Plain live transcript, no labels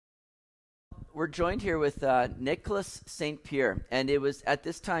we're joined here with Nicolas St-Pierre, and it was at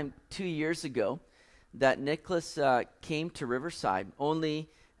this time 2 years ago that Nicolas came to Riverside. Only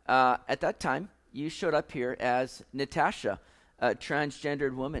at that time, you showed up here as Natasha, a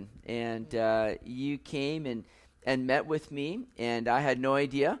transgendered woman, and you came and met with me, and I had no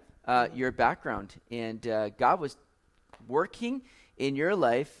idea your background, and God was working in your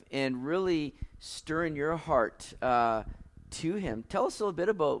life and really stirring your heart to him. Tell us a little bit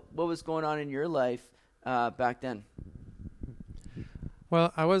about what was going on in your life back then.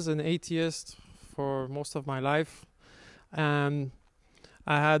 Well, I was an atheist for most of my life, and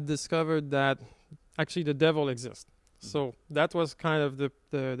I had discovered that actually the devil exists. So that was kind of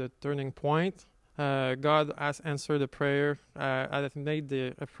the turning point. God answered a prayer. I made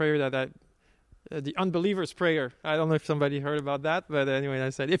a prayer that the unbeliever's prayer. I don't know if somebody heard about that, but anyway,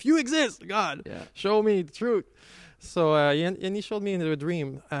 I said, if you exist, God, show me the truth. So and he showed me in a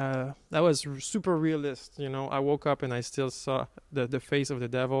dream. That was super realist. You know, I woke up and I still saw the face of the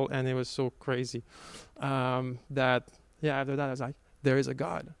devil, and it was so crazy after that I was like, there is a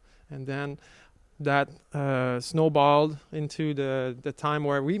God. And then that snowballed into the time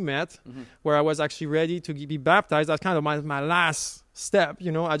where we met, where I was actually ready to be baptized. That's kind of my last step.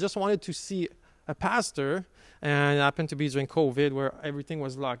 You know, I just wanted to see a pastor, and it happened to be during COVID where everything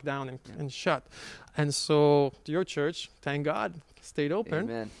was locked down and shut. And so your church, thank God, stayed open.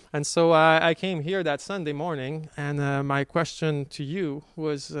 Amen. And so I came here that Sunday morning, and my question to you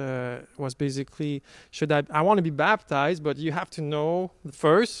was basically, I want to be baptized, but you have to know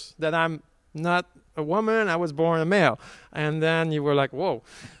first that I'm not a woman, I was born a male. And then you were like, whoa,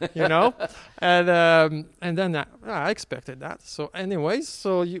 you know? and then I expected that. So anyways,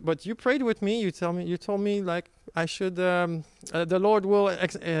 but you prayed with me. You told me like I should, the Lord will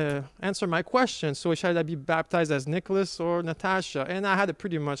answer my question. So should I be baptized as Nicolas or Natasha? And I had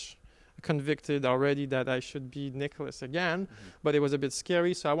pretty much convicted already that I should be Nicolas again, but it was a bit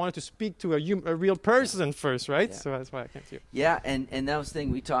scary. So I wanted to speak to a real person first, right? Yeah. So that's why I came to you. Yeah, and that was the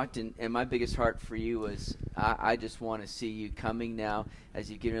thing we talked, and my biggest heart for you was I just want to see you coming now as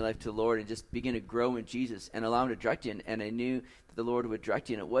you give your life to the Lord and just begin to grow in Jesus and allow him to direct you. And I knew that the Lord would direct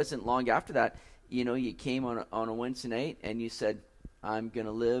you, and it wasn't long after that, you know, you came on a Wednesday night and you said, I'm going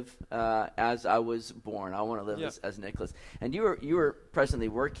to live as I was born. I want to live as Nicolas. And you were presently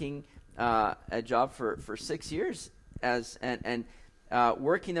working a job for 6 years and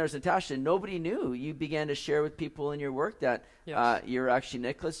working there as Natasha. Nobody knew. You began to share with people in your work that you're actually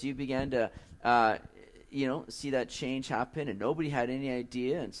Nicolas. You began to see that change happen, and nobody had any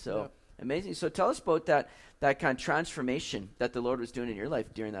idea. And so amazing. So tell us about that kind of transformation that the Lord was doing in your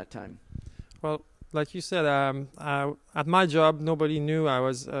life during that time. Well, like you said, at my job, nobody knew I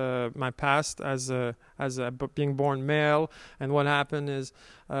was my past as being born male. And what happened is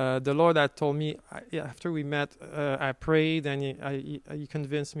the Lord had told me after we met, I prayed, and he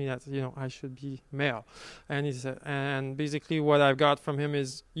convinced me that I should be male. And he said, and basically what I've got from him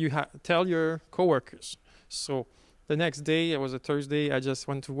is tell your coworkers. So the next day, it was a Thursday, I just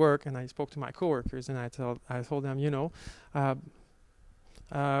went to work and I spoke to my coworkers, and I told them,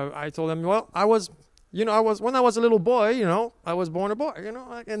 I told them, well, when I was a little boy, I was born a boy,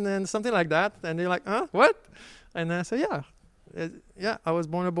 and then something like that. And they're like, huh, what? And I said, yeah, I was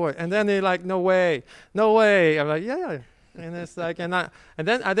born a boy. And then they're like, no way. I'm like, yeah. And it's like, and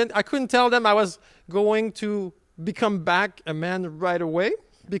then I couldn't tell them I was going to become back a man right away,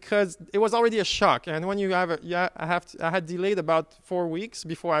 because it was already a shock. And when you have I had delayed about 4 weeks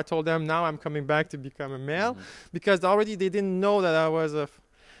before I told them now I'm coming back to become a male, because already they didn't know that I was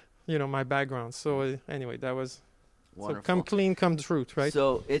my background. So anyway, that was wonderful. So come clean, come truth, right?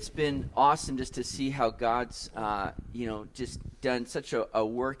 So it's been awesome just to see how God's just done such a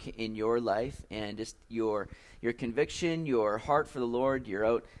work in your life, and just your conviction, your heart for the Lord. You're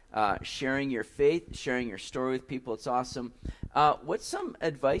out sharing your faith, sharing your story with people. It's awesome. What's some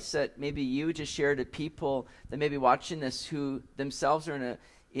advice that maybe you would just share to people that may be watching this, who themselves are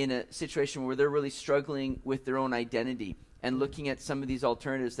in a situation where they're really struggling with their own identity and looking at some of these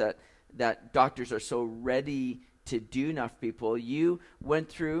alternatives that doctors are so ready to do now for people? You went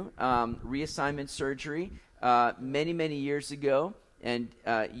through reassignment surgery many, many years ago, and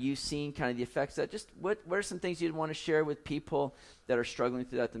you've seen kind of the effects of that. Just what are some things you'd want to share with people that are struggling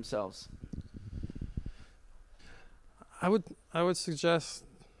through that themselves? I would suggest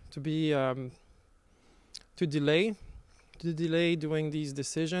to delay doing these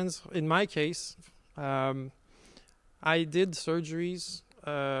decisions. In my case, I did surgeries,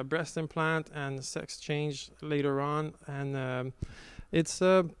 breast implant and sex change later on, and it's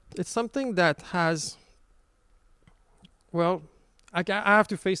something that has, well, I have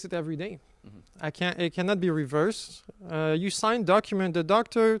to face it every day. It cannot be reversed. You sign document. The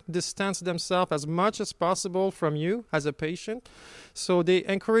doctor distance themselves as much as possible from you as a patient. So they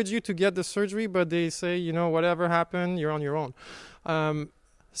encourage you to get the surgery, but they say, whatever happened, you're on your own.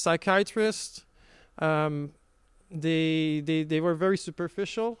 Psychiatrists, they were very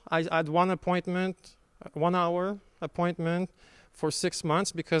superficial. I had 1 hour appointment for 6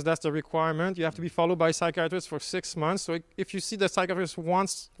 months, because that's the requirement. You have to be followed by a psychiatrist for 6 months. So if you see the psychiatrist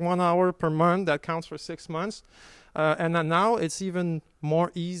once 1 hour per month, that counts for 6 months. And now it's even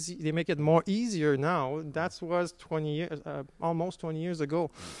more easy. They make it more easier now. That was 20 years, almost 20 years ago.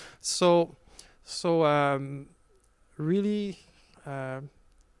 So really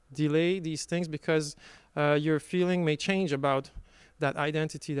delay these things, because your feeling may change about that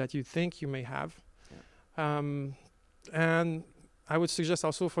identity that you think you may have. And I would suggest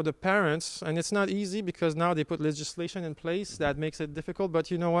also for the parents, and it's not easy because now they put legislation in place that makes it difficult,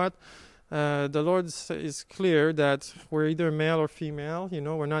 but you know what? The Lord is clear that we're either male or female,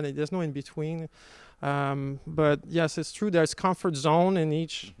 we're not, there's no in between. But yes, it's true, there's comfort zone in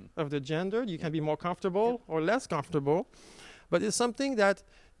each of the gender. You can be more comfortable or less comfortable, but it's something that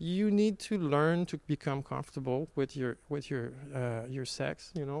you need to learn to become comfortable with your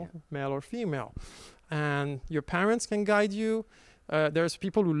sex, male or female. And your parents can guide you. There's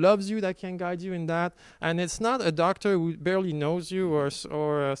people who loves you that can guide you in that. And it's not a doctor who barely knows you or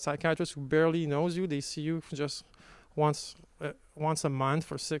a psychiatrist who barely knows you. They see you just once a month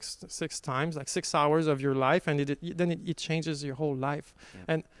for six times, like 6 hours of your life, and then it changes your whole life. Yeah.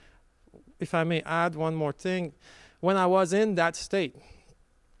 And if I may add one more thing, when I was in that state,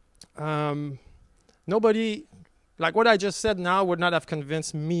 nobody, like what I just said now, would not have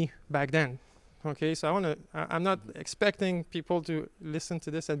convinced me back then. Okay, so I'm not expecting people to listen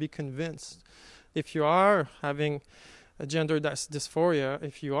to this and be convinced. If you are having a gender dysphoria,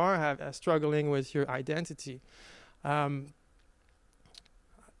 if you are struggling with your identity,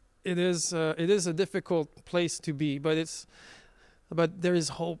 it is a difficult place to be, but there is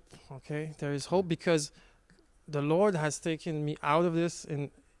hope. Okay, there is hope, because the Lord has taken me out of this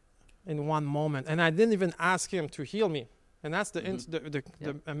in one moment, and I didn't even ask Him to heal me. And that's the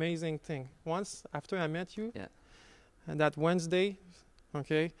amazing thing. Once after I met you, and that Wednesday,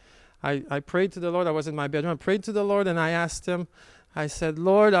 okay, I prayed to the Lord. I was in my bedroom. I prayed to the Lord, and I asked Him. I said,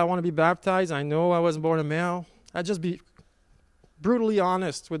 Lord, I want to be baptized. I know I was born a male. I just be brutally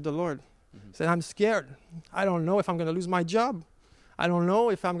honest with the Lord. I said, I'm scared. I don't know if I'm going to lose my job. I don't know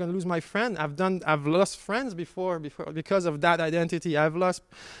if I'm going to lose my friend. I've lost friends before because of that identity. I've lost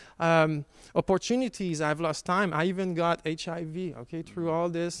opportunities. I've lost time. I even got HIV, okay, through all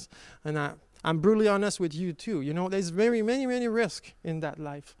this. And I'm brutally honest with you too. There's very many risks in that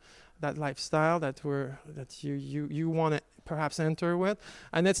life, that lifestyle that you want to perhaps enter with.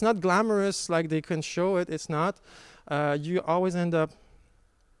 And it's not glamorous like they can show it. It's not. You always end up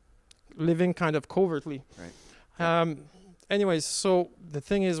living kind of covertly. Right. Anyways, so the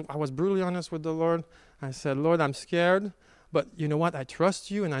thing is, I was brutally honest with the Lord. I said, Lord, I'm scared, but you know what? I trust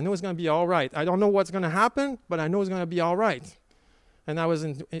you, and I know it's going to be all right. I don't know what's going to happen, but I know it's going to be all right. And I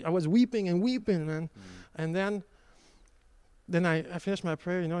was weeping and weeping, man. And then I finished my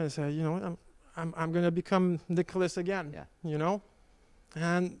prayer, and I said, I'm going to become Nicolas again,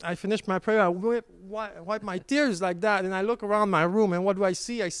 And I finished my prayer. I wipe my tears like that, and I look around my room, and what do I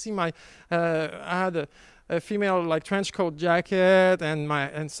see? I see I had a female like trench coat jacket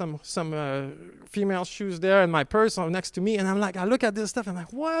and some female shoes there, and my purse next to me, and I look at this stuff, and I'm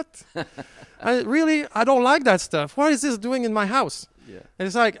like, what? I don't like that stuff. What is this doing in my house? Yeah. And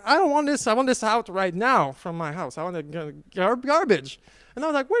it's like, I don't want this. I want this out right now from my house. I want garbage. And I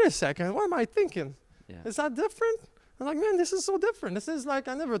was like, wait a second, what am I thinking? Yeah. Is that different? I'm like, man, this is so different. This is like,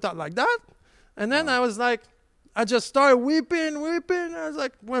 I never thought like that. And then I was like, I just started weeping. I was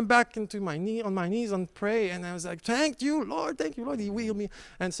like, went back on my knees and pray. And I was like, thank you, Lord. He healed me.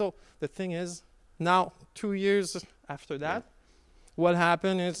 And so the thing is, now 2 years after that, what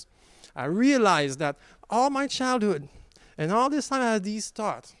happened is I realized that all my childhood and all this time I had these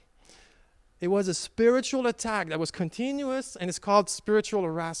thoughts. It was a spiritual attack that was continuous, and it's called spiritual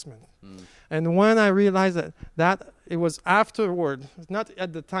harassment. And when I realized that it was afterward, not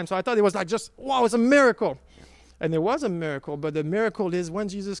at the time. So I thought it was like just, wow, it's a miracle. And it was a miracle, but the miracle is when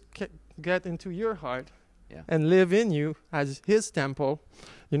Jesus get into your heart and live in you as His temple.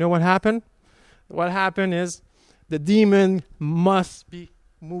 You know what happened? What happened is the demon must be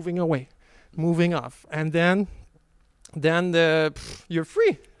moving away, moving off. And then you're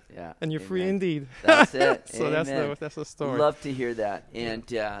free. Yeah, and you're free indeed. That's it. So that's the story. Love to hear that. And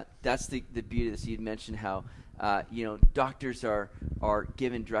that's the beauty of this. You'd mentioned how doctors are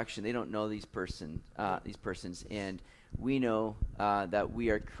given direction. They don't know these persons, and we know that we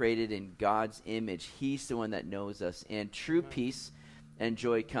are created in God's image. He's the one that knows us, and true peace and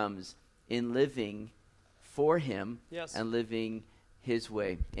joy comes in living for Him and living His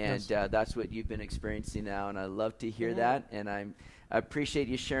way, and that's what you've been experiencing now, and I love to hear that, and I appreciate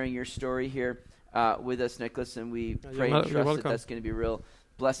you sharing your story here with us, Nicolas, and we pray and trust that that's going to be a real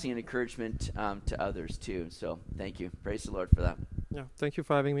blessing and encouragement to others too. So thank you. Praise the Lord for that. Yeah, thank you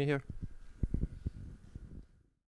for having me here.